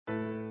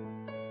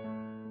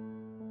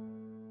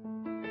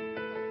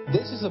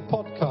This is a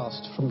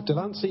podcast from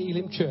Delancey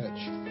Elim Church.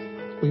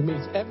 We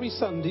meet every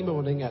Sunday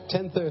morning at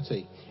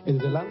 10:30 in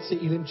the Delancey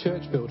Elim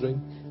Church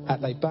building at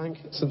Les Banques,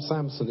 St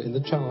Sampson in the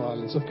Channel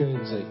Islands of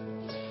Guernsey.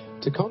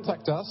 To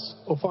contact us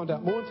or find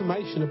out more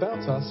information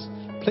about us,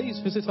 please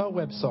visit our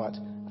website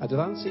at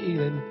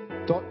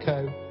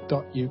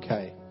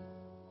delanceyelim.co.uk.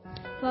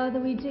 Father,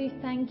 we do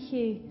thank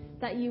you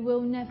that you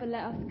will never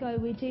let us go.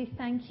 We do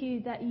thank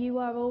you that you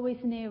are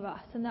always near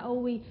us and that all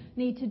we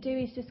need to do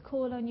is just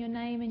call on your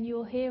name and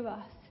you'll hear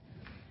us.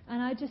 And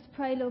I just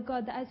pray, Lord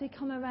God, that as we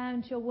come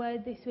around your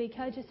word this week,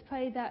 I just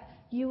pray that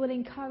you will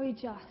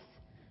encourage us.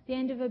 The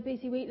end of a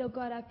busy week, Lord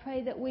God, I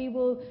pray that we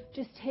will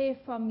just hear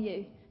from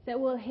you, that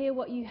we'll hear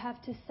what you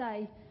have to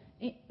say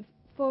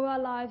for our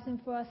lives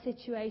and for our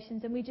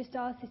situations. And we just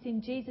ask this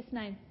in Jesus'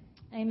 name.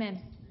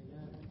 Amen.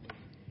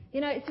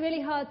 You know, it's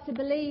really hard to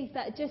believe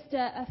that just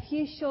a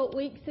few short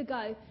weeks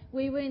ago,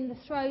 we were in the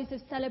throes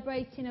of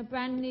celebrating a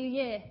brand new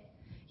year.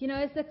 You know,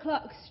 as the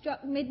clock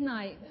struck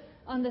midnight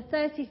on the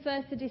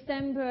 31st of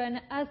December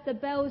and as the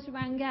bells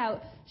rang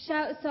out,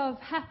 shouts of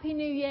Happy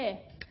New Year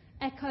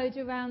echoed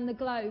around the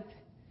globe.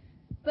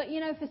 But, you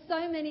know, for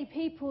so many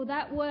people,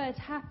 that word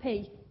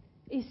happy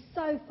is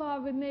so far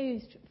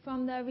removed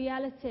from their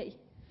reality.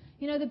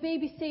 You know, the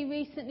BBC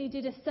recently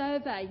did a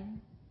survey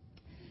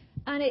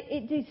and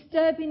it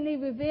disturbingly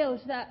revealed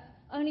that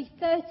only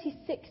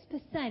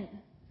 36%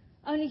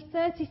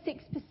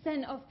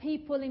 of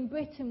people in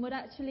Britain would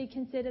actually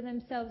consider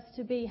themselves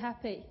to be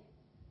happy.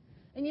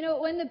 And you know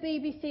what, when the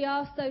BBC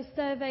asked those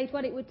surveyed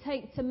what it would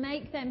take to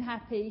make them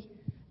happy,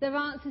 their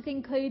answers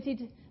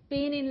included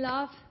being in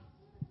love,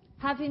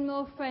 having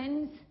more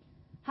friends,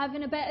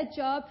 having a better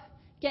job,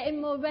 getting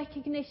more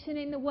recognition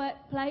in the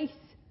workplace,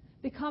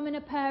 becoming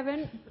a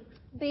parent,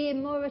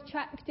 being more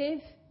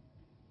attractive.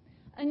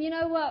 And you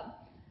know what?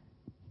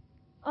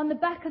 On the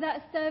back of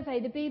that survey,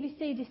 the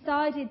BBC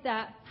decided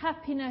that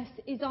happiness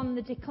is on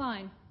the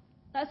decline.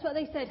 That's what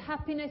they said,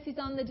 happiness is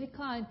on the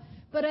decline.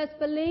 But as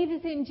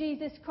believers in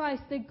Jesus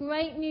Christ, the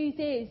great news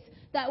is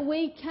that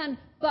we can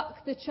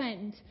buck the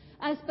trend.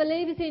 As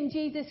believers in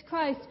Jesus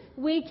Christ,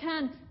 we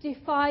can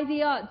defy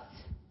the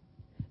odds.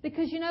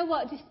 Because you know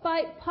what?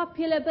 Despite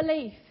popular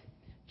belief,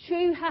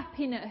 true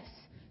happiness,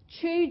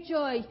 true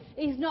joy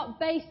is not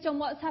based on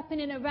what's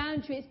happening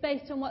around you, it's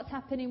based on what's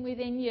happening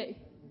within you.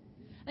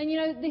 And you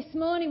know, this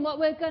morning what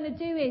we're going to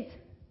do is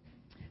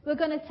we're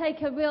going to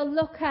take a real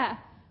look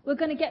at, we're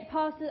going to get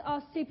past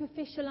our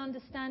superficial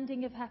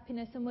understanding of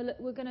happiness and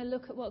we're going to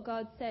look at what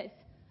God says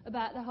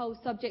about the whole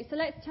subject. So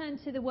let's turn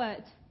to the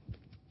Word.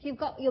 If you've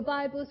got your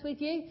Bibles with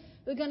you,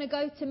 we're going to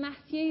go to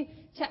Matthew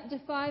chapter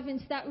 5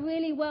 and to that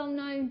really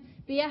well-known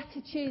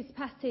Beatitudes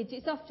passage.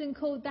 It's often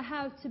called the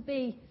How to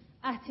Be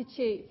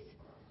Attitudes.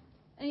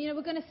 And you know,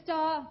 we're going to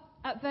start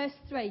at verse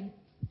 3.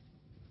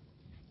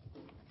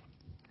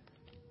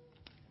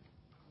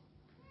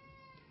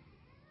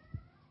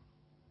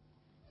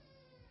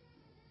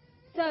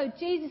 So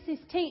Jesus is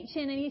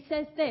teaching and he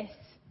says this: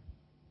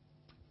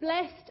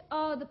 Blessed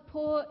are the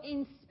poor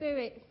in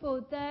spirit,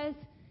 for theirs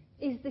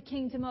is the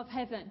kingdom of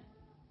heaven.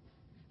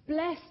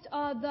 Blessed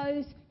are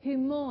those who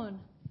mourn,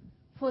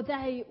 for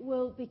they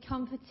will be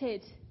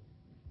comforted.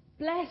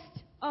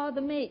 Blessed are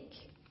the meek,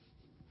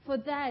 for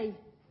they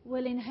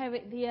will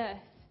inherit the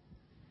earth.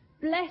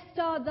 Blessed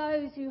are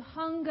those who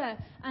hunger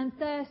and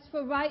thirst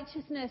for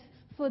righteousness,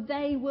 for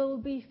they will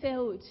be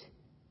filled.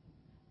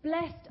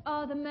 Blessed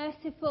are the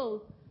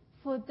merciful,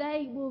 for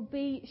they will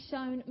be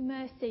shown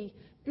mercy.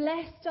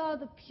 Blessed are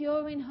the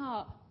pure in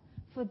heart,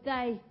 for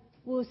they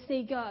will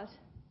see God.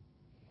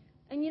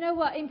 And you know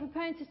what? In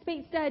preparing to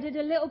speak today, I did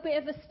a little bit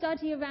of a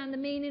study around the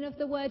meaning of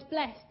the word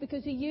blessed,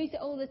 because we use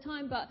it all the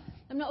time, but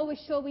I'm not always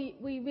sure we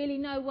really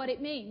know what it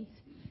means.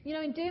 You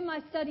know, in doing my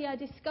study, I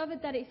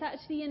discovered that it's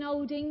actually an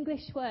Old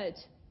English word,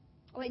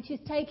 which is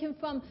taken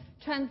from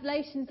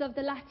translations of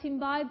the Latin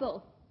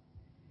Bible.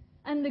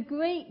 And in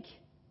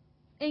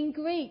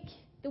Greek,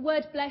 the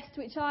word blessed,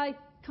 which I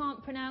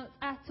can't pronounce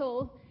at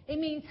all, it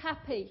means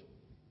happy.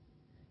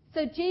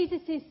 So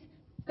Jesus is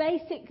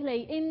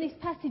basically, in this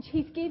passage,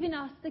 he's giving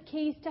us the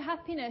keys to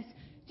happiness.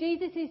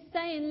 Jesus is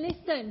saying,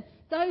 listen,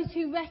 those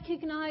who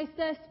recognize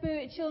their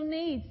spiritual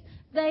needs,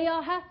 they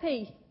are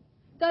happy.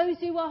 Those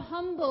who are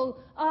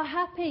humble are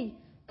happy.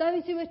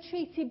 Those who are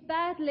treated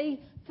badly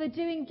for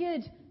doing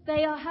good,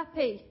 they are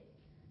happy.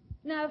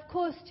 Now, of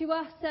course, to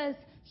us as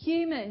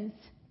humans,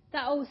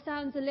 that all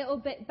sounds a little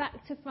bit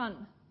back to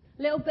front,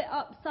 a little bit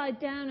upside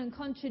down and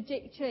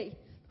contradictory.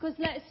 Because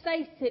let's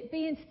face it,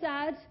 being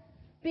sad,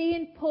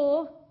 being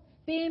poor,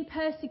 being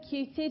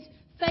persecuted,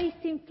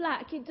 facing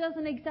flak, it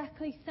doesn't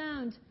exactly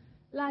sound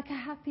like a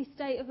happy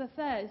state of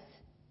affairs.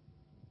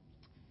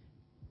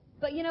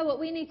 But you know what?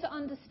 We need to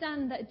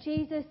understand that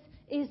Jesus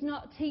is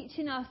not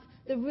teaching us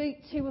the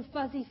route to a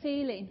fuzzy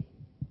feeling.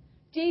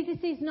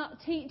 Jesus is not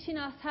teaching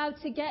us how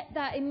to get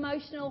that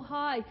emotional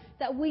high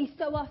that we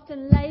so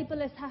often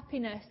label as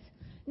happiness.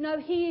 No,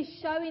 he is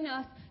showing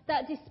us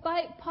that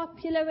despite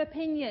popular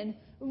opinion,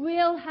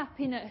 real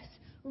happiness,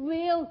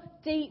 real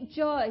deep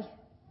joy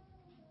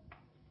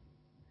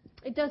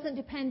It doesn't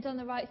depend on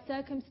the right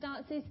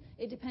circumstances.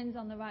 It depends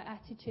on the right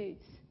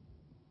attitudes.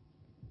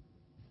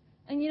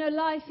 And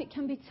life, it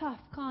can be tough,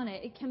 can't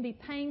it? It can be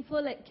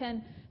painful. It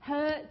can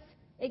hurt.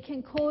 It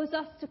can cause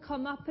us to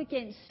come up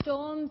against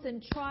storms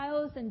and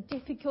trials and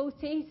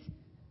difficulties.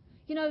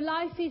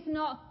 Life is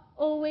not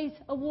always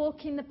a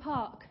walk in the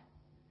park.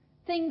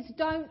 Things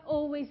don't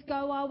always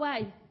go our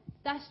way.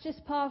 That's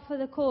just par for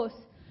the course.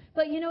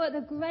 But you know what?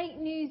 The great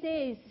news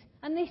is,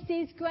 and this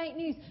is great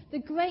news, the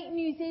great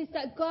news is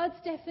that God's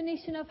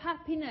definition of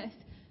happiness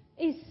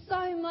is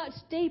so much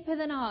deeper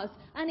than ours.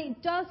 And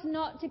it does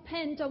not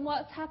depend on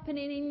what's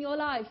happening in your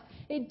life.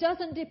 It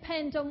doesn't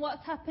depend on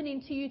what's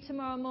happening to you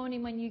tomorrow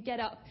morning when you get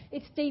up.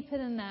 It's deeper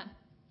than that.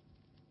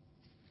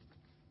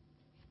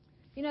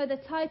 The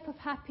type of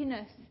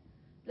happiness,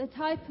 the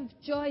type of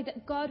joy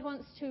that God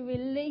wants to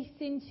release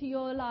into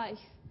your life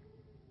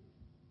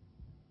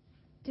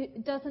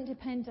doesn't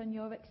depend on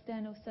your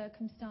external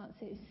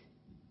circumstances.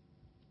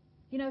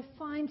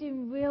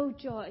 Finding real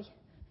joy,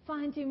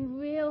 finding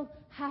real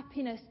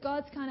happiness,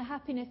 God's kind of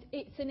happiness,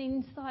 it's an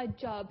inside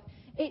job.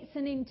 It's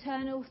an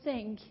internal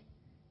thing.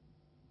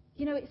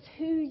 It's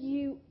who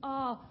you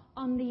are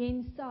on the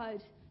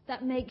inside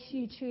that makes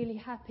you truly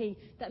happy,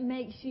 that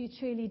makes you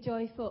truly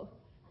joyful.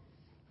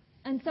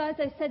 And so, as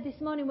I said this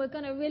morning, we're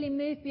going to really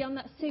move beyond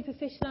that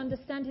superficial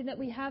understanding that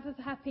we have of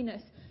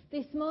happiness.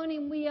 This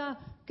morning, we are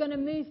going to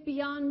move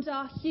beyond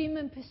our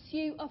human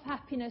pursuit of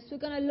happiness. We're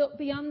going to look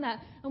beyond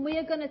that. And we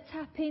are going to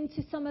tap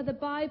into some of the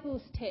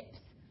Bible's tips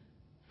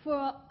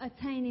for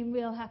attaining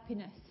real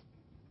happiness.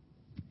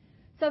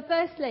 So,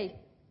 firstly,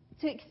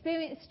 to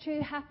experience true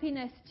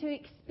happiness, to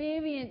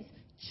experience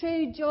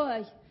true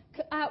joy,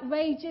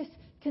 outrageous,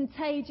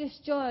 contagious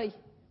joy,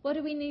 what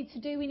do we need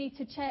to do? We need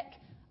to check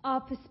our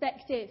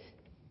perspective.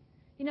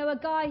 A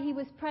guy, he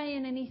was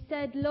praying and he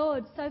said,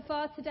 Lord, so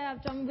far today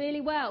I've done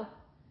really well.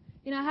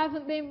 I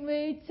haven't been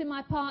rude to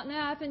my partner.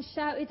 I haven't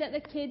shouted at the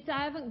kids.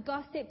 I haven't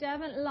gossiped. I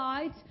haven't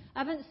lied. I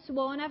haven't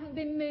sworn. I haven't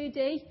been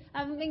moody. I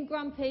haven't been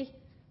grumpy.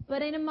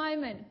 But in a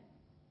moment,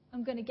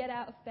 I'm going to get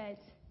out of bed.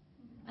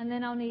 And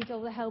then I'll need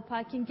all the help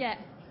I can get.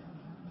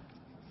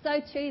 So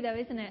true though,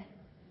 isn't it?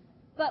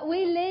 But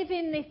we live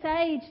in this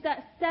age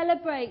that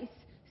celebrates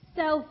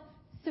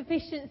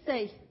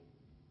self-sufficiency.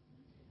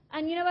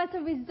 And as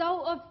a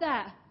result of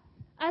that,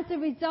 as a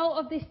result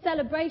of this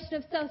celebration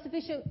of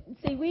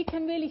self-sufficiency, we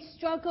can really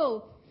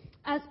struggle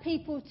as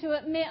people to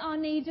admit our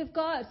need of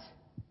God.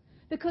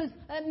 Because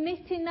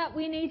admitting that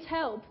we need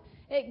help,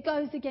 it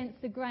goes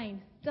against the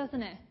grain,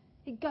 doesn't it?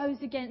 It goes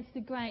against the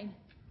grain.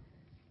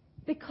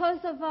 Because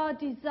of our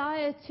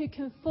desire to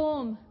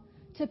conform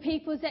to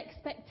people's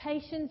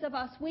expectations of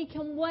us, we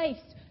can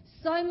waste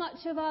so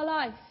much of our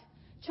life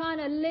trying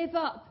to live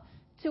up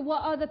to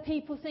what other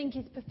people think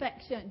is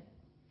perfection.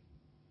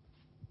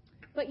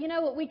 But you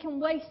know what? We can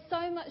waste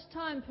so much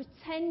time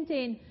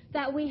pretending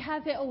that we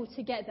have it all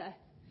together.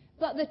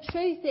 But the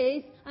truth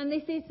is, and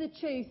this is the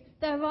truth,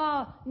 there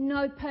are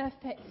no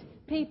perfect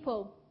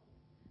people.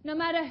 No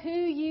matter who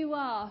you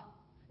are,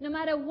 no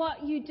matter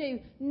what you do,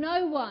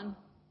 no one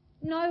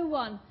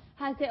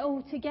has it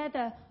all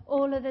together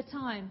all of the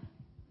time.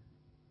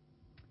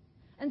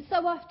 And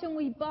so often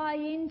we buy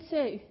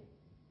into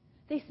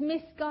this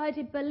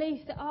misguided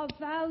belief that our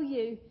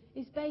value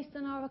is based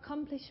on our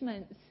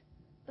accomplishments.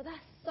 But that's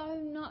so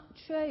not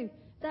true.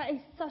 That is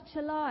such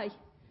a lie.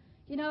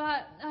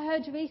 I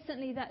heard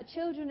recently that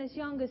children as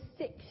young as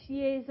 6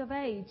 years of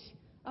age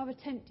are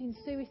attempting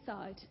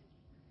suicide.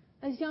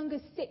 As young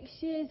as 6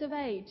 years of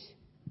age.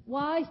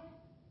 Why?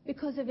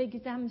 Because of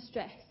exam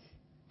stress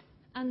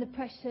and the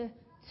pressure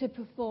to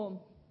perform.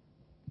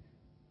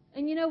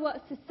 And you know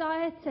what?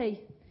 Society,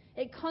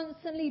 it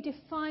constantly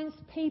defines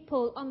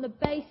people on the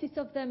basis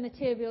of their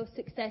material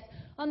success,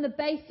 on the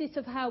basis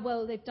of how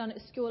well they've done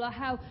at school or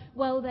how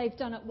well they've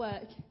done at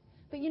work.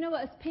 But you know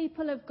what? As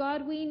people of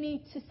God, we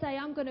need to say,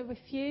 I'm going to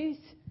refuse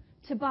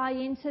to buy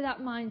into that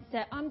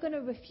mindset. I'm going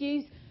to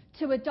refuse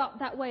to adopt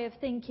that way of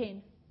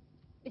thinking.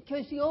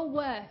 Because your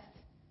worth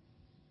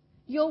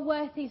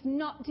is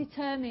not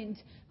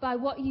determined by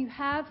what you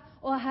have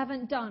or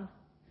haven't done.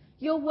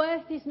 Your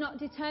worth is not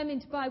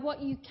determined by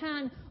what you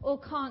can or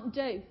can't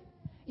do.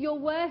 Your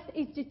worth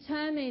is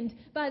determined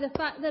by the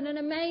fact that an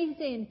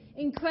amazing,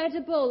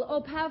 incredible,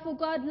 or powerful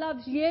God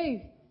loves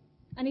you.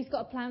 And He's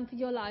got a plan for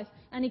your life.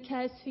 And He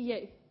cares for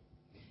you.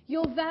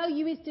 Your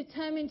value is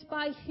determined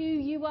by who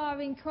you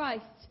are in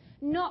Christ.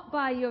 Not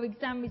by your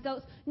exam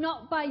results.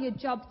 Not by your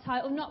job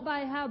title. Not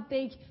by how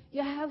big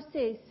your house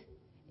is.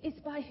 It's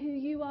by who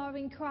you are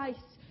in Christ.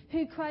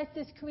 Who Christ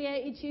has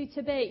created you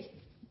to be.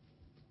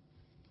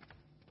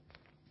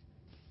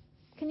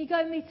 Can you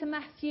go with me to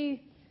Matthew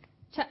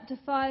chapter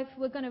 5,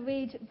 we're going to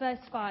read verse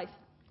 5.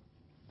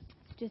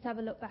 Just have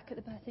a look back at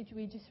the passage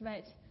we just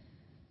read.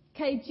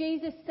 Okay,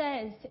 Jesus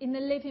says in the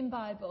Living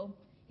Bible,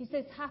 He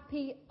says,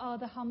 happy are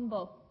the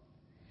humble.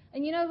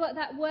 And you know what?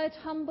 That word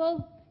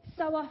humble,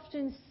 so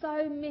often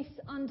so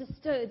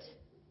misunderstood.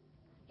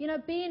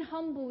 Being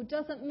humble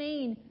doesn't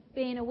mean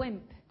being a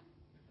wimp.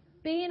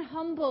 Being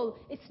humble,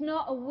 it's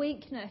not a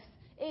weakness.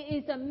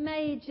 It is a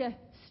major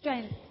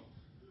strength.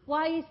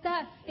 Why is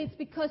that? It's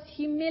because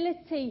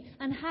humility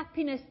and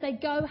happiness, they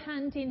go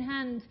hand in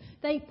hand.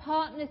 They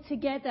partner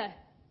together.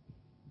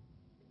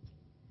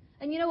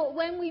 And you know what?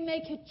 When we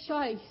make a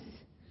choice,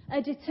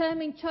 a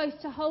determined choice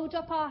to hold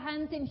up our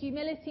hands in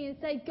humility and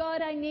say,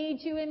 God, I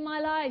need you in my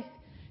life.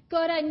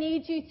 God, I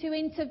need you to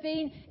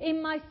intervene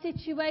in my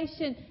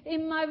situation,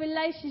 in my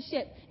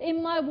relationship,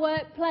 in my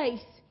workplace,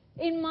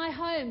 in my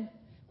home.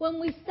 When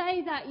we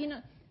say that,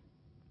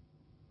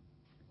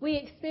 we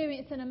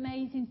experience an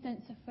amazing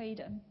sense of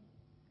freedom.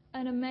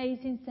 An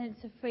amazing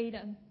sense of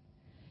freedom.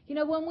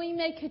 When we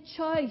make a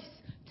choice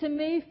to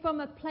move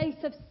from a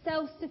place of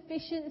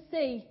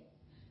self-sufficiency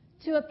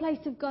to a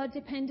place of God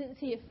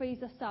dependency, it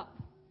frees us up.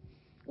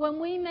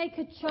 When we make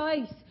a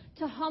choice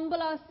to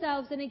humble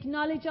ourselves and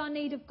acknowledge our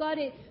need of God,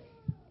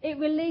 it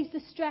relieves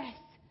the stress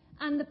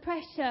and the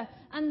pressure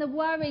and the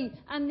worry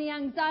and the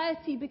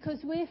anxiety, because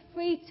we're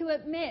free to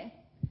admit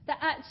that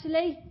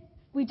actually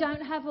we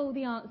don't have all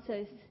the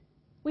answers.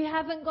 We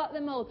haven't got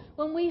them all.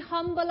 When we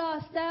humble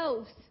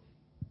ourselves,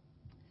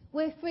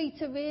 we're free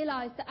to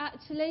realise that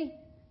actually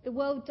the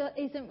world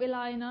isn't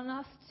relying on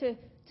us to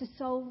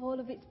solve all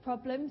of its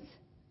problems.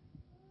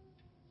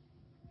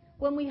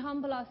 When we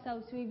humble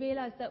ourselves, we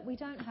realise that we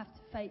don't have to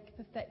fake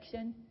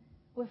perfection.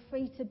 We're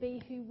free to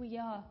be who we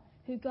are,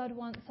 who God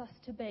wants us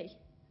to be.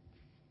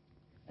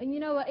 And you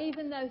know what?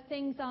 Even though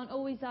things aren't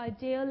always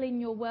ideal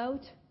in your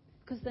world,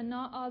 because they're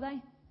not, are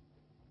they?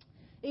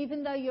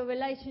 Even though your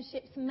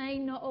relationships may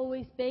not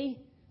always be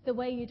the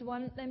way you'd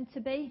want them to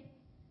be.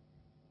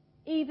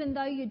 Even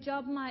though your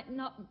job might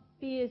not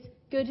be as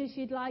good as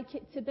you'd like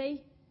it to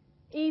be.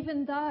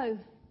 Even though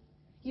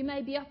you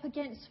may be up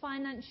against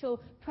financial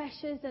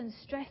pressures and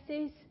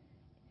stresses.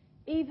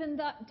 Even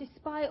that,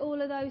 despite all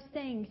of those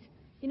things,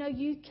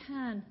 you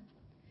can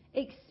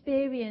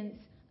experience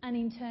an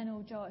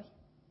internal joy.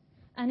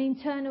 An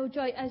internal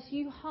joy as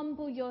you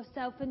humble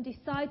yourself and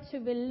decide to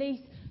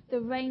release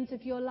the reins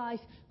of your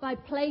life by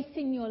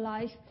placing your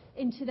life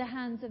into the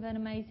hands of an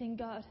amazing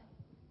God.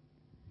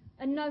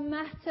 And no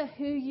matter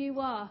who you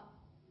are,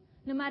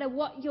 no matter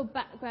what your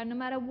background, no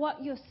matter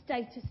what your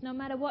status, no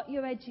matter what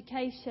your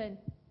education,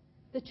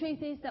 the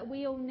truth is that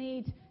we all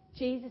need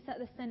Jesus at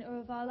the centre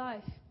of our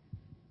life.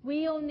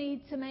 We all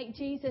need to make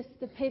Jesus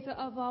the pivot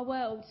of our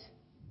world,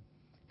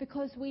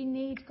 because we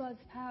need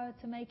God's power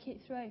to make it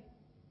through.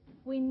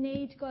 We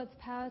need God's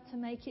power to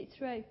make it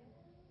through.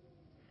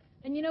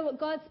 And you know what?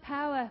 God's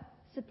power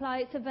supply,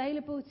 it's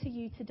available to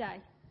you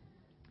today.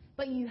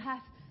 But you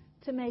have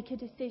to make a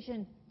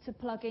decision to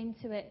plug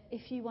into it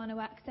if you want to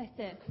access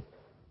it.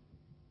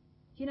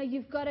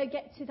 You've got to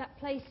get to that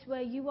place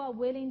where you are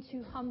willing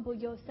to humble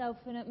yourself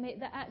and admit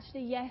that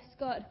actually, yes,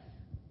 God,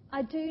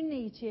 I do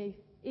need you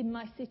in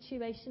my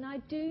situation. I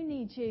do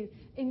need you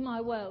in my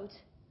world.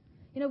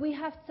 We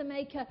have to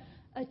make a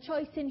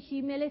choice in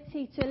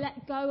humility to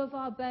let go of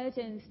our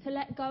burdens, to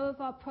let go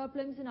of our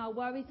problems and our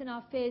worries and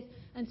our fears,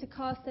 and to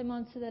cast them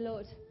onto the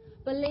Lord.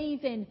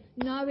 Believing,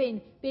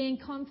 knowing, being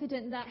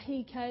confident that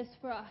He cares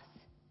for us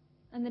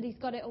and that He's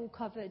got it all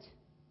covered.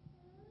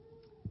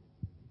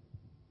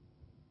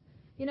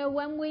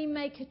 When we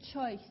make a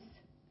choice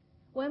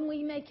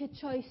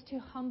to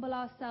humble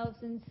ourselves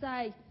and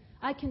say,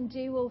 I can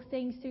do all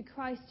things through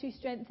Christ who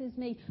strengthens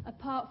me.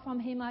 Apart from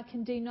Him, I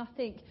can do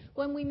nothing.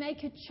 When we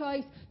make a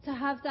choice to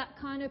have that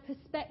kind of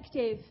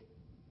perspective,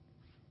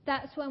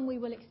 that's when we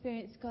will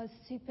experience God's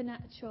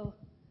supernatural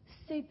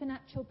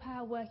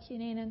power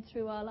working in and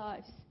through our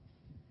lives.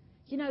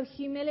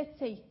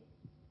 Humility,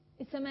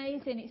 it's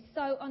amazing. It's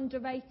so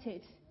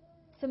underrated.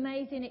 It's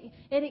amazing.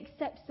 It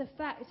accepts the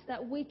fact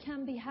that we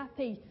can be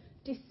happy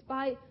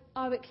despite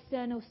our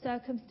external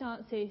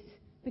circumstances,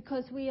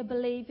 because we are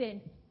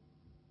believing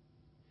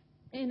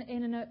in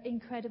an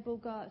incredible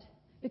God,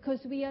 because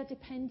we are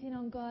depending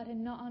on God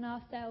and not on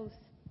ourselves.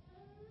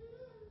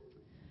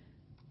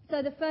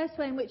 So the first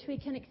way in which we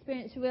can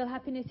experience real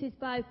happiness is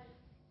by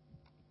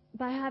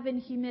having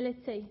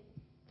humility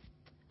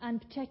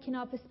and checking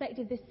our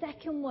perspective. The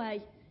second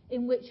way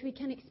in which we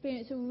can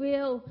experience a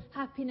real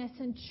happiness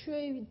and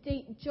true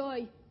deep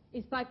joy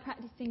is by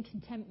practicing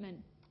contentment.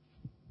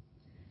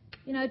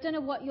 I don't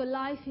know what your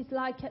life is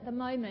like at the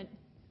moment,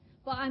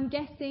 but I'm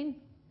guessing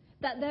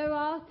that there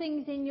are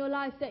things in your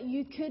life that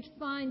you could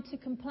find to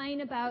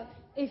complain about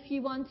if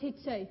you wanted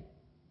to.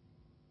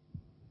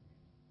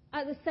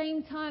 At the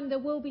same time, there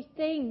will be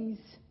things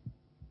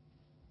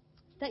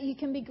that you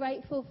can be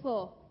grateful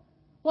for.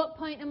 What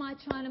point am I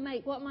trying to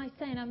make? What am I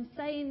saying? I'm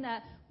saying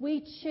that we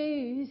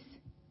choose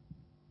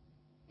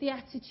the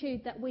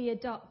attitude that we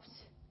adopt.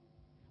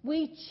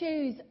 We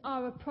choose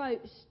our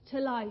approach to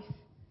life.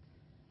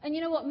 And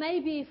you know what?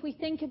 Maybe if we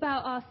think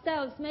about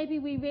ourselves, maybe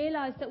we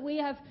realise that we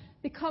have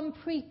become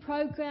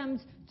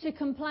pre-programmed to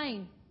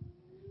complain.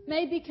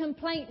 Maybe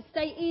complaints,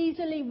 they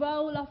easily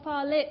roll off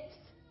our lips.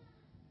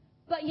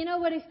 But you know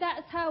what? If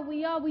that's how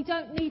we are, we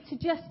don't need to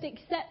just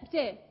accept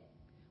it.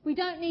 We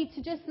don't need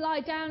to just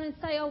lie down and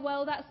say, oh,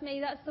 well, that's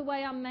me, that's the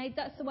way I'm made,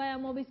 that's the way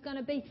I'm always going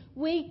to be.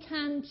 We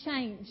can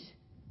change.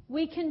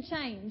 We can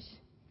change.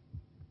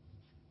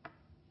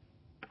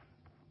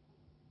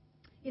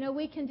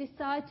 We can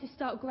decide to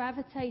start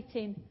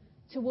gravitating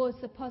towards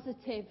the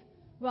positive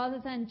rather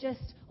than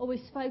just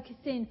always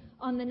focusing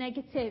on the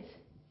negative.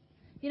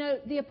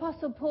 The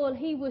Apostle Paul,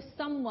 he was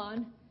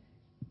someone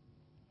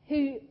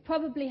who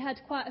probably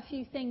had quite a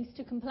few things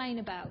to complain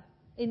about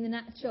in the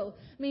natural.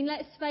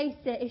 Let's face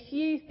it, if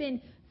you've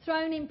been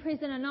thrown in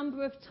prison a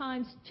number of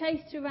times,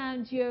 chased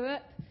around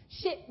Europe,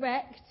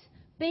 shipwrecked,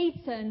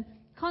 beaten,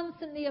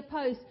 constantly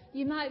opposed,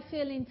 you might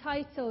feel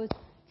entitled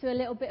to a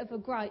little bit of a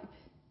gripe.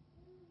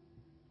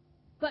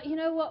 But you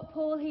know what?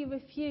 Paul, he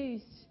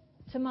refused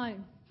to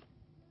moan.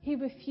 He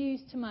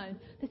refused to moan.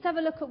 Let's have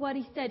a look at what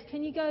he said.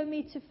 Can you go with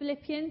me to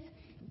Philippians?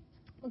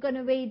 We're going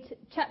to read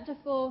chapter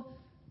 4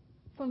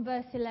 from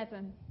verse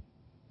 11.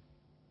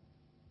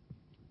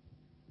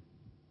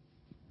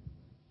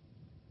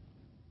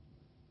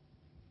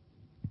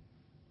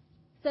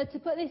 So to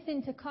put this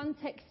into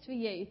context for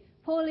you,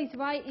 Paul is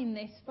writing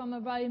this from a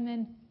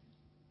Roman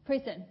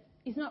prison.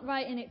 He's not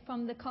writing it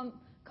from the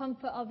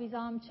comfort of his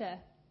armchair.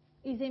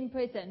 He's in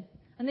prison.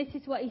 And this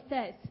is what he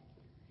says.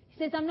 He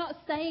says, I'm not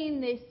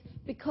saying this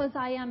because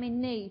I am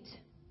in need,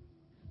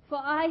 for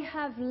I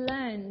have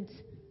learned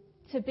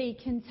to be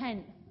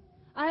content.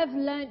 I have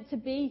learned to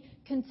be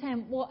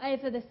content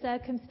whatever the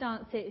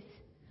circumstances.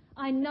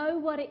 I know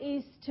what it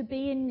is to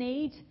be in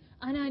need,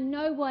 and I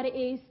know what it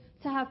is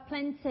to have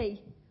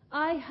plenty.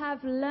 I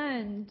have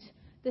learned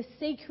the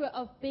secret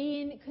of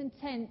being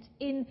content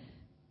in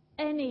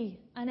any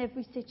and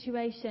every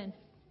situation,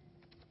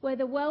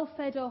 whether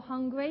well-fed or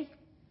hungry,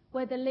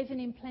 whether living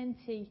in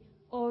plenty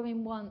or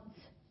in want.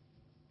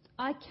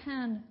 I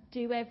can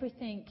do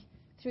everything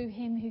through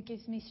him who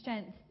gives me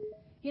strength.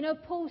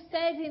 Paul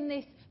said in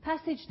this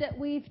passage that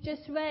we've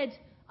just read,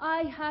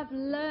 I have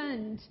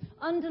learned,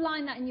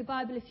 underline that in your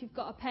Bible if you've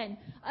got a pen,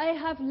 I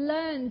have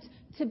learned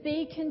to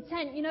be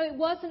content. It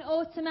wasn't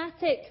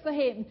automatic for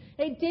him.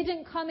 It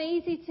didn't come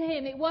easy to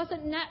him. It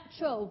wasn't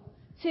natural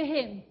to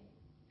him.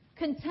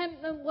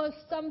 Contentment was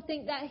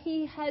something that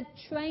he had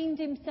trained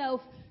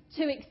himself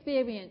to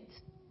experience.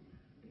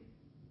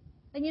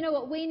 And you know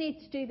what? We need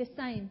to do the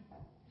same.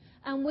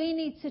 And we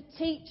need to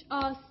teach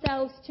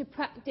ourselves to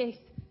practice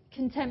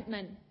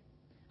contentment.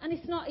 And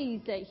it's not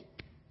easy.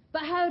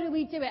 But how do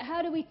we do it?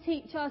 How do we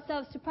teach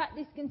ourselves to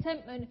practice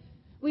contentment?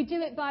 We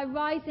do it by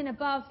rising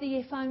above the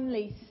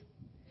if-onlys.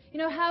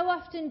 How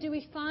often do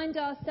we find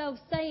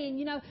ourselves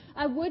saying,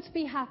 I would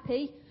be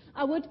happy,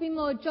 I would be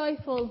more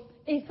joyful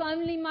if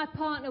only my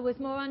partner was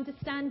more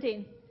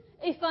understanding,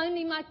 if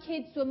only my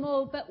kids were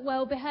more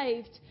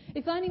well-behaved,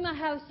 if only my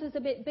house was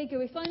a bit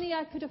bigger, if only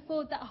I could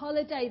afford that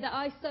holiday that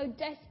I so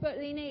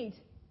desperately need,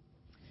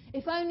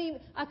 if only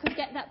I could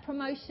get that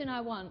promotion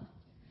I want,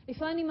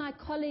 if only my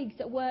colleagues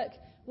at work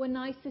were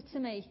nicer to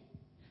me.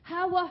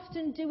 How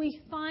often do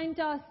we find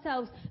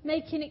ourselves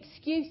making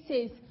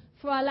excuses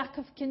for our lack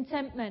of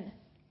contentment?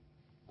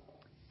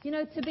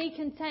 To be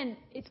content,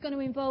 it's going to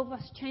involve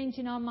us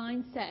changing our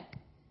mindset.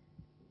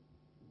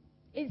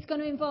 It's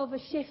going to involve a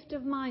shift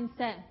of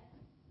mindset.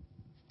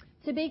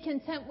 To be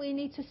content, we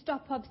need to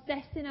stop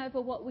obsessing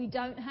over what we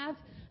don't have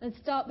and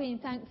start being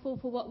thankful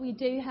for what we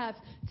do have.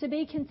 To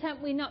be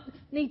content, we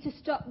need to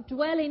stop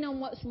dwelling on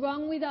what's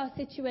wrong with our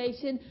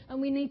situation,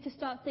 and we need to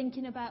start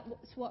thinking about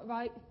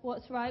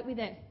what's right with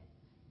it.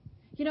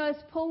 As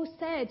Paul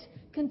said,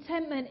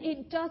 contentment,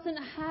 it doesn't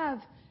have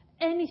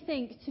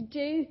anything to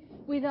do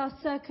with our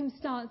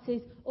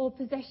circumstances or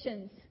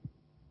possessions.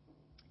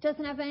 It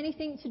doesn't have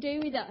anything to do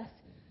with us.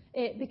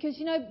 Because,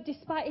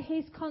 despite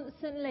his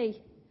constantly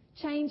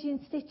changing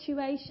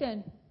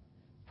situation,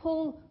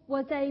 Paul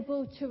was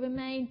able to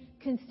remain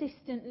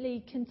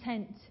consistently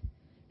content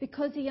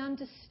because he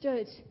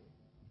understood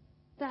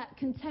that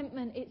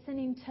contentment, it's an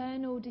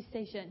internal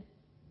decision.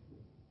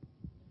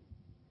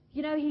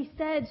 He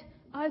said,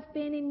 I've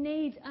been in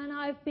need and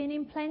I've been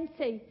in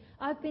plenty.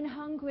 I've been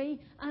hungry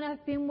and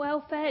I've been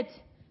well fed.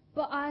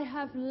 But I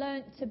have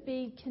learnt to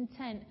be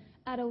content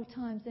at all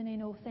times and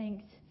in all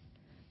things.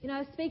 I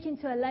was speaking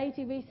to a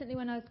lady recently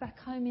when I was back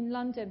home in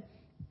London,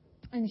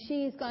 and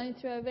she is going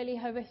through a really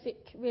horrific,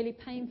 really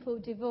painful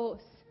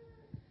divorce.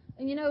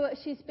 And you know what?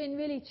 She's been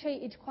really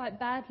treated quite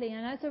badly,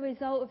 and as a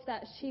result of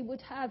that, she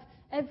would have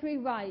every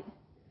right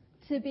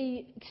to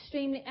be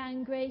extremely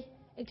angry,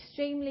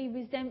 extremely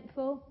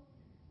resentful,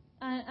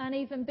 and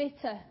even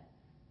bitter.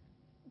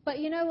 But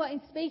you know what?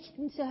 In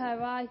speaking to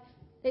her,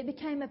 it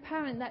became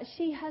apparent that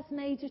she has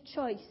made a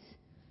choice.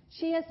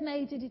 She has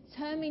made a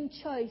determined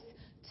choice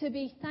to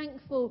be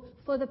thankful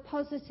for the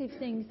positive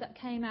things that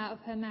came out of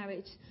her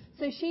marriage.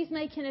 So she's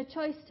making a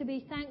choice to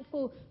be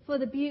thankful for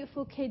the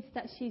beautiful kids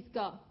that she's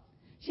got.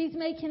 She's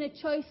making a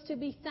choice to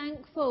be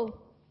thankful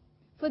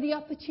for the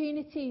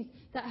opportunities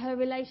that her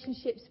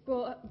relationships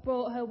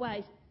brought her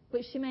way,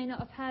 which she may not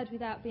have had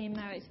without being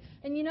married.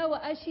 And you know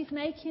what? As she's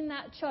making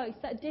that choice,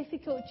 that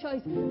difficult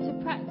choice to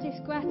practice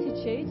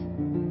gratitude,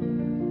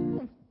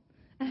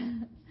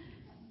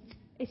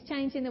 it's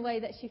changing the way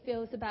that she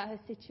feels about her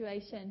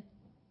situation.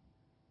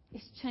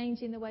 It's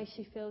changing the way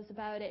she feels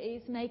about it.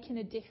 It's making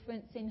a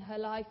difference in her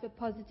life, a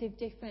positive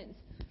difference.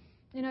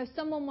 You know,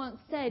 someone once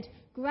said,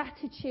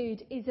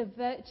 gratitude is a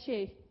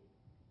virtue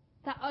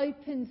that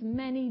opens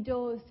many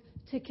doors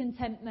to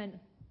contentment.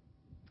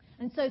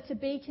 And so to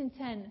be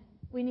content,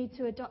 we need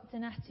to adopt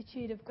an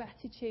attitude of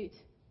gratitude.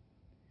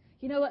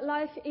 You know what,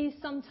 life is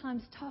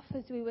sometimes tough,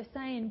 as we were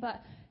saying,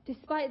 but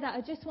despite that,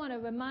 I just want to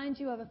remind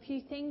you of a few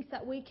things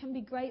that we can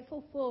be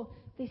grateful for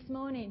this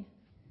morning.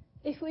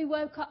 If we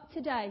woke up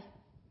today,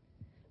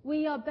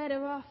 we are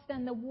better off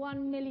than the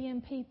 1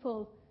 million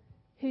people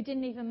who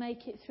didn't even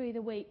make it through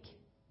the week.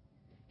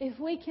 If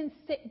we can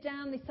sit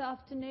down this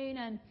afternoon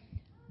and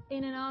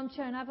in an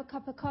armchair and have a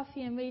cup of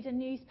coffee and read a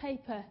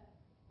newspaper,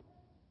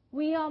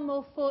 we are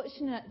more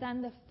fortunate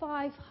than the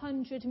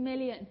 500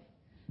 million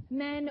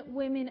men,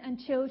 women and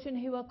children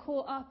who are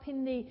caught up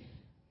in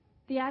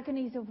the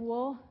agonies of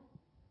war,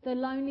 the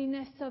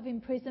loneliness of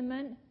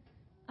imprisonment,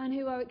 and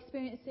who are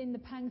experiencing the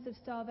pangs of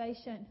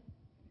starvation.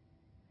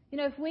 You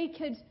know, if we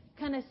could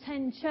kind of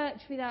attend church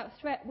without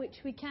threat, which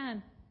we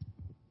can,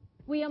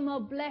 we are more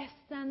blessed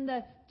than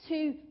the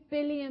 2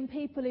 billion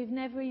people who've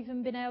never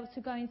even been able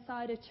to go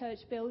inside a church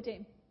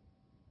building.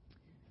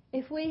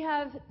 If we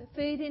have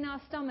food in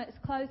our stomachs,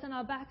 clothes on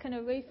our back and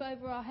a roof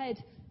over our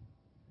head,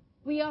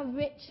 we are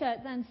richer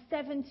than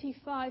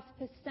 75%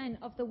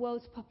 of the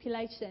world's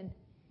population.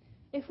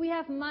 If we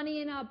have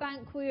money in our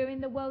bank, we are in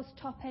the world's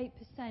top 8%.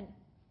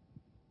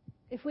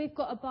 If we've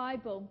got a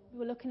Bible, we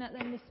were looking at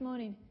them this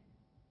morning,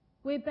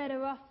 we're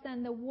better off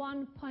than the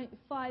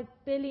 1.5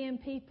 billion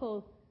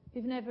people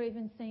who've never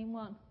even seen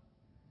one.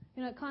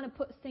 You know, it kind of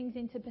puts things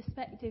into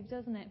perspective,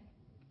 doesn't it?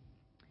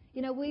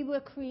 You know, we were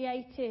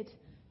created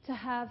to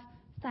have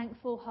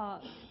thankful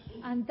hearts,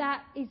 and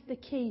that is the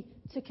key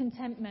to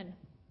contentment.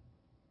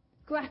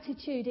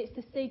 Gratitude is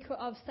the secret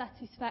of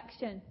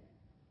satisfaction.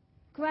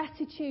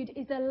 Gratitude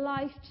is a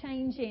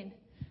life-changing,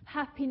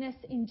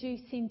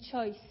 happiness-inducing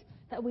choice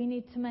that we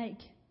need to make.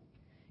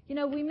 You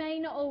know, we may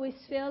not always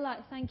feel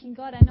like thanking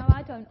God. I know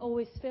I don't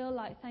always feel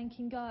like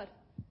thanking God.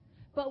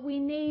 But we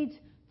need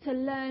to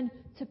learn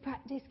to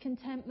practice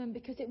contentment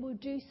because it will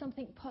do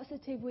something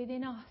positive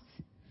within us.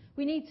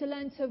 We need to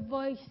learn to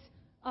voice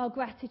our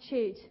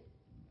gratitude.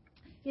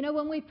 You know,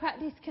 when we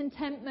practice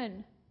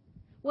contentment,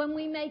 when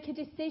we make a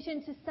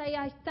decision to say,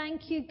 I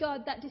thank you,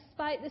 God, that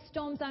despite the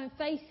storms I'm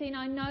facing,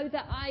 I know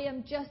that I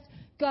am just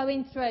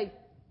going through.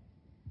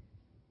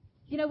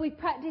 You know, we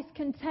practice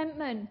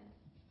contentment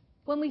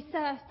when we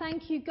say,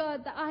 thank you,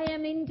 God, that I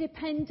am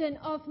independent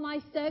of my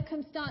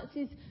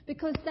circumstances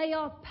because they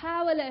are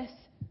powerless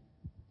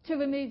to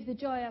remove the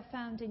joy I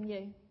found in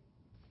you.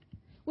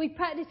 We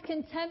practice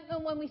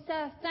contentment when we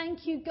say,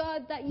 thank you,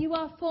 God, that you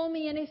are for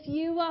me, and if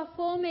you are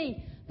for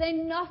me,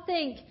 then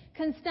nothing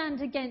can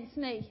stand against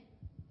me.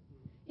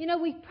 You know,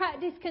 we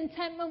practice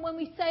contentment when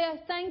we say, I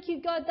thank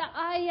you, God, that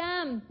I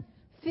am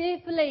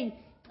fearfully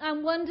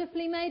and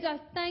wonderfully made. I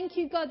thank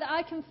you, God, that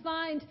I can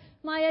find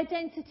my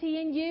identity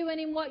in you and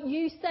in what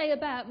you say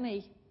about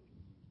me.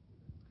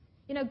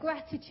 You know,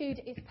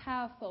 gratitude is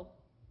powerful.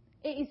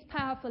 It is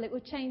powerful. It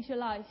will change your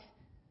life.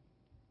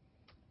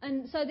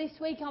 And so this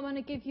week I want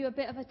to give you a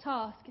bit of a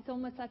task. It's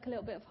almost like a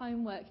little bit of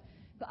homework.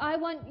 But I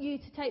want you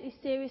to take this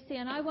seriously,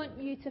 and I want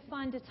you to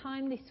find a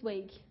time this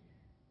week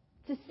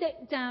to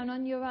sit down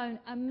on your own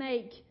and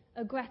make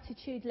a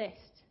gratitude list.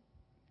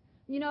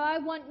 You know, I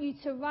want you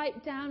to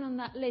write down on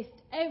that list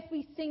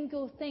every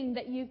single thing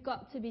that you've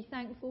got to be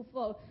thankful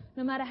for,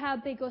 no matter how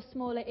big or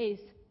small it is.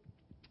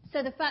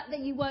 So the fact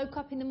that you woke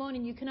up in the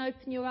morning, you can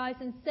open your eyes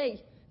and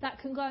see, that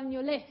can go on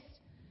your list.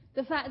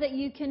 The fact that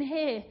you can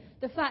hear,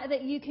 the fact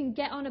that you can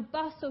get on a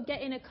bus or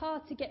get in a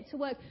car to get to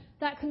work,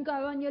 that can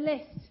go on your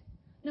list.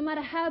 No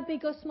matter how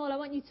big or small, I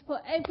want you to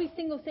put every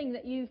single thing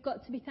that you've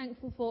got to be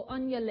thankful for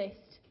on your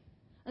list.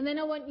 And then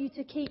I want you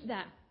to keep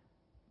that.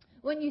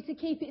 I want you to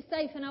keep it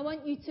safe, and I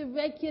want you to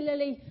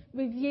regularly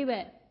review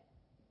it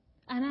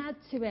and add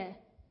to it.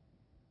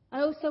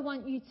 I also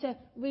want you to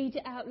read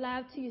it out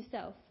loud to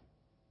yourself.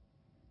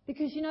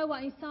 Because you know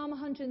what? In Psalm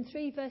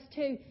 103 verse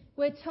 2,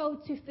 we're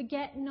told to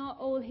forget not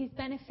all his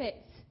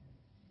benefits.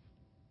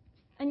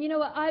 And you know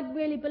what? I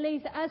really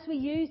believe that as we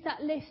use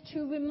that list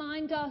to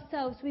remind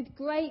ourselves with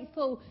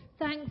grateful,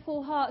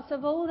 thankful hearts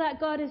of all that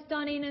God has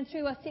done in and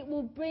through us, it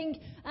will bring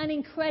an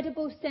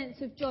incredible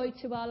sense of joy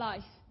to our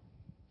life.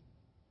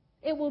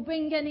 It will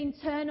bring an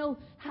internal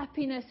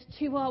happiness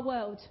to our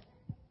world.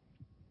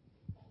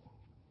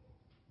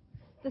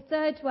 The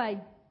third way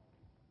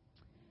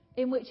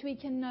in which we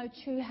can know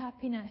true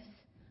happiness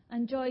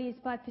and joy is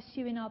by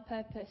pursuing our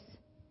purpose.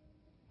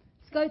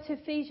 Let's go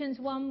to Ephesians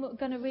 1. We're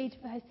going to read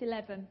verse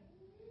 11.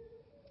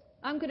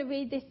 I'm going to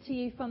read this to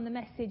you from the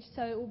Message,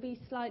 so it will be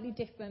slightly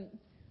different.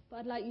 But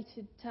I'd like you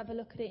to have a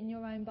look at it in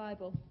your own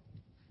Bible.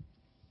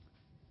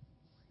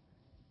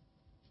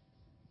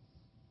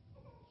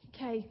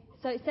 Okay,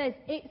 so it says,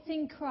 it's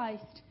in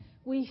Christ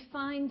we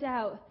find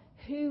out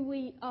who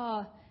we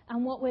are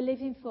and what we're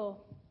living for.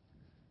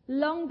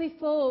 Long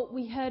before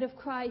we heard of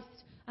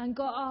Christ and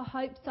got our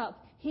hopes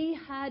up, he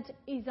had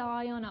his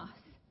eye on us.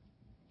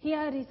 He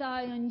had his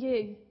eye on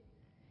you.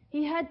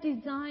 He had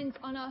designs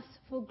on us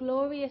for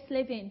glorious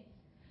living,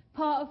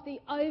 part of the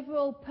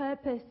overall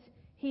purpose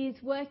he is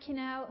working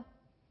out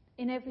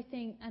in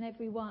everything and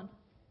everyone.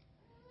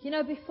 You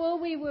know, before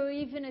we were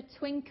even a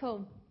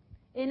twinkle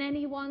in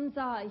anyone's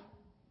eye,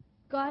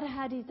 God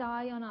had his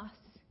eye on us.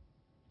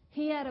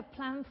 He had a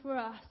plan for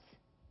us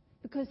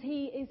because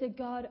he is a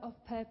God of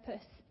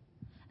purpose.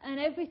 And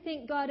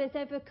everything God has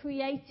ever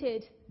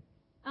created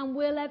and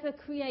will ever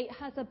create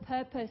has a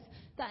purpose.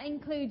 That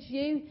includes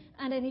you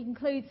and it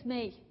includes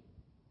me.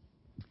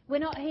 We're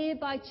not here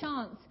by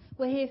chance.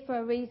 We're here for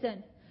a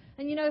reason.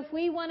 And you know, if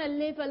we want to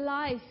live a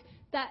life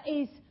that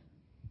is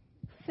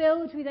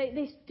filled with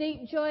this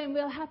deep joy and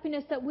real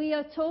happiness that we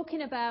are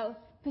talking about,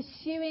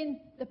 pursuing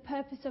the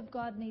purpose of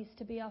God needs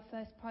to be our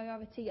first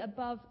priority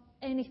above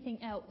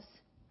anything else.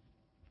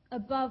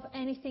 Above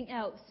anything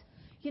else.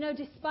 You know,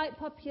 despite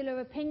popular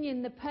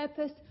opinion, the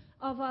purpose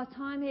of our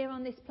time here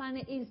on this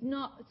planet is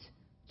not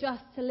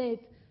just to live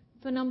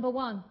for number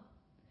one.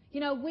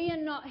 You know, we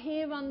are not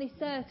here on this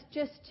earth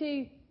just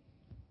to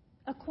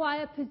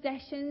acquire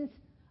possessions,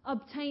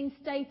 obtain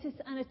status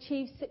and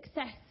achieve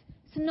success.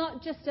 It's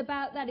not just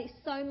about that. It's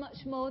so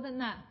much more than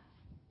that.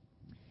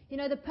 You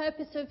know, the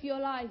purpose of your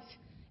life,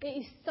 it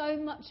is so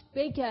much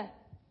bigger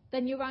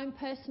than your own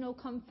personal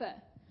comfort.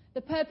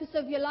 The purpose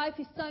of your life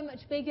is so much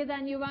bigger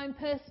than your own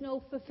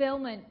personal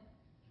fulfillment.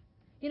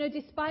 You know,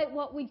 despite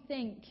what we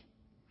think,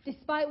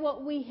 despite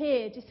what we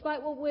hear,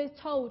 despite what we're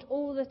told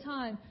all the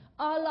time,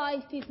 our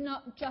life is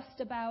not just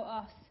about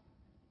us.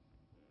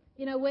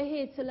 You know, we're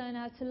here to learn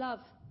how to love.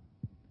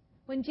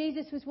 When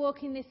Jesus was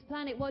walking this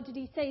planet, what did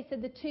he say? He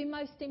said the two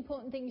most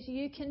important things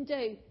you can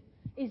do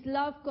is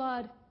love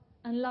God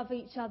and love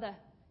each other.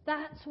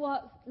 That's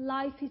what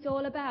life is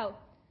all about.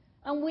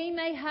 And we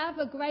may have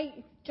a great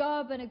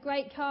job and a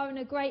great car and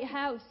a great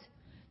house,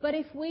 but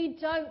if we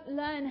don't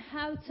learn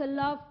how to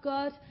love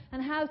God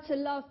and how to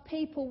love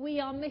people, we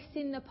are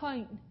missing the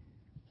point.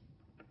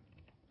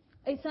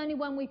 It's only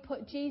when we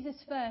put Jesus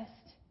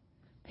first,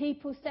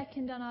 people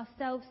second and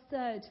ourselves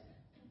third,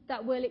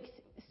 that we'll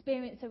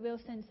experience a real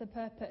sense of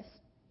purpose.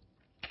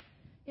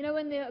 You know,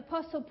 when the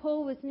Apostle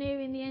Paul was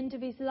nearing the end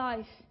of his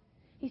life,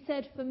 he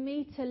said, "For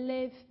me to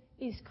live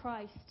is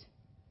Christ,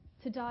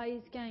 to die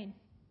is gain."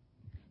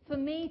 For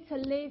me to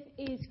live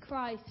is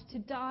Christ, to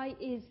die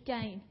is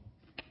gain.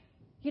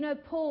 You know,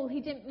 Paul,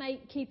 he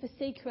didn't keep a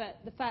secret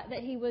the fact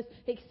that he was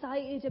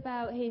excited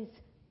about his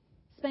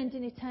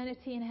spending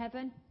eternity in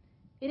heaven.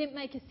 He didn't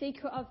make a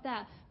secret of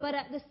that. But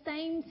at the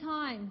same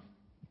time,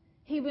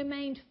 he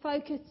remained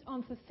focused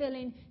on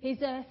fulfilling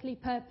his earthly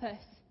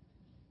purpose.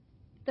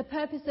 The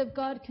purpose of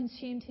God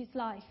consumed his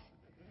life.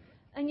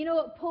 And you know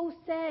what Paul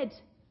said?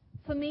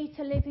 For me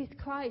to live is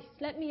Christ.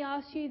 Let me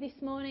ask you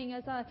this morning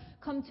as I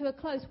come to a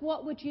close,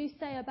 what would you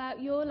say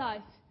about your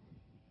life?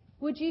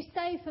 Would you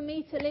say for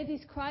me to live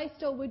is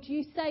Christ, or would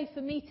you say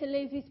for me to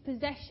live is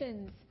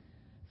possessions?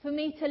 For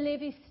me to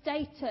live is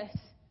status?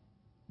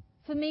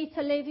 For me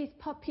to live is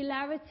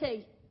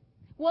popularity?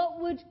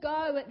 What would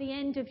go at the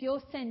end of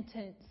your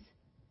sentence?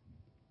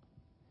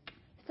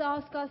 So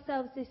ask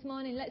ourselves this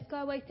morning, let's go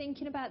away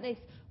thinking about this.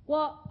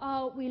 What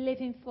are we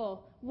living for?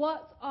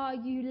 What are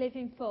you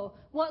living for?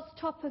 What's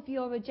top of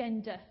your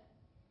agenda?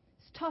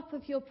 It's top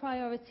of your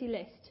priority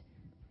list.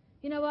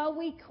 You know, are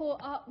we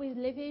caught up with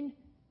living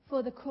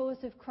for the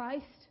cause of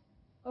Christ?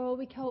 Or are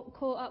we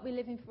caught up with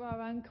living for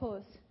our own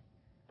cause?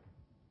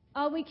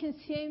 Are we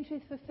consumed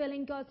with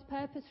fulfilling God's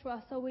purpose for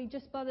us? Or are we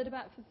just bothered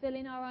about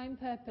fulfilling our own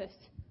purpose?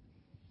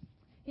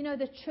 You know,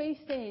 the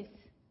truth is,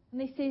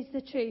 and this is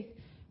the truth,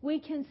 we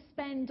can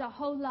spend a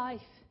whole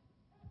life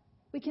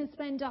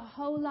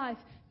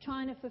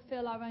trying to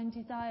fulfill our own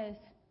desires.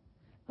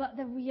 But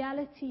the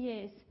reality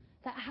is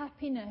that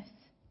happiness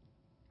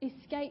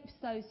escapes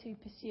those who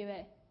pursue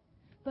it,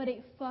 but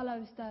it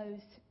follows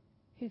those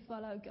who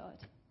follow God.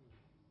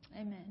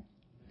 Amen.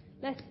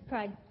 Let's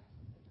pray.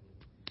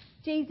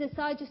 Jesus,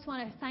 I just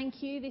want to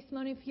thank you this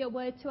morning for your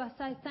word to us.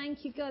 I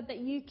thank you, God, that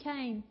you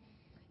came.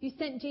 You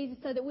sent Jesus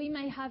so that we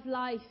may have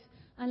life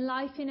and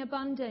life in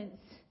abundance.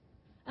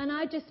 And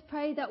I just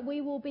pray that we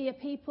will be a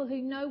people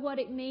who know what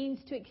it means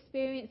to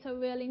experience a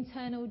real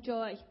internal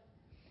joy.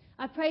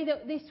 I pray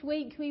that this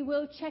week we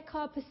will check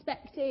our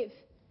perspective.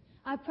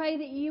 I pray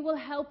that you will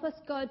help us,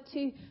 God,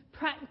 to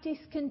practice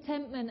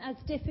contentment, as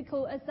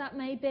difficult as that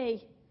may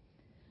be.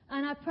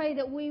 And I pray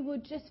that we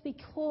would just be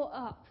caught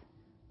up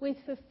with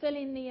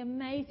fulfilling the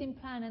amazing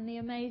plan and the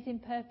amazing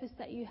purpose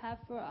that you have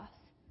for us.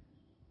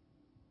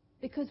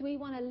 Because we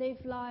want to live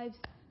lives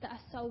that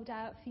are sold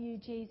out for you,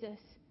 Jesus.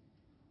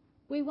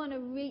 We want to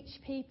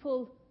reach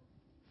people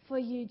for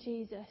you,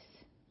 Jesus.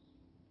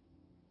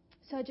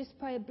 So I just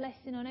pray a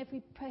blessing on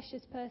every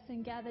precious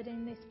person gathered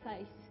in this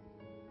place.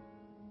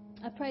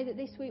 I pray that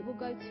this week we'll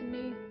go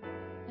to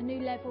a new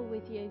level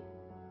with you.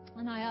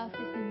 And I ask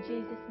this in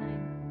Jesus'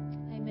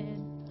 name.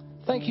 Amen.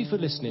 Thank you for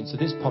listening to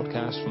this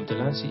podcast from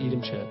Delancey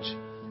Elim Church.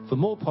 For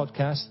more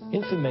podcast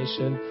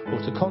information or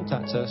to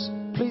contact us,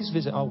 please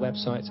visit our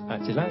website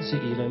at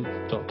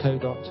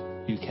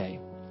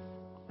delanceyelim.co.uk.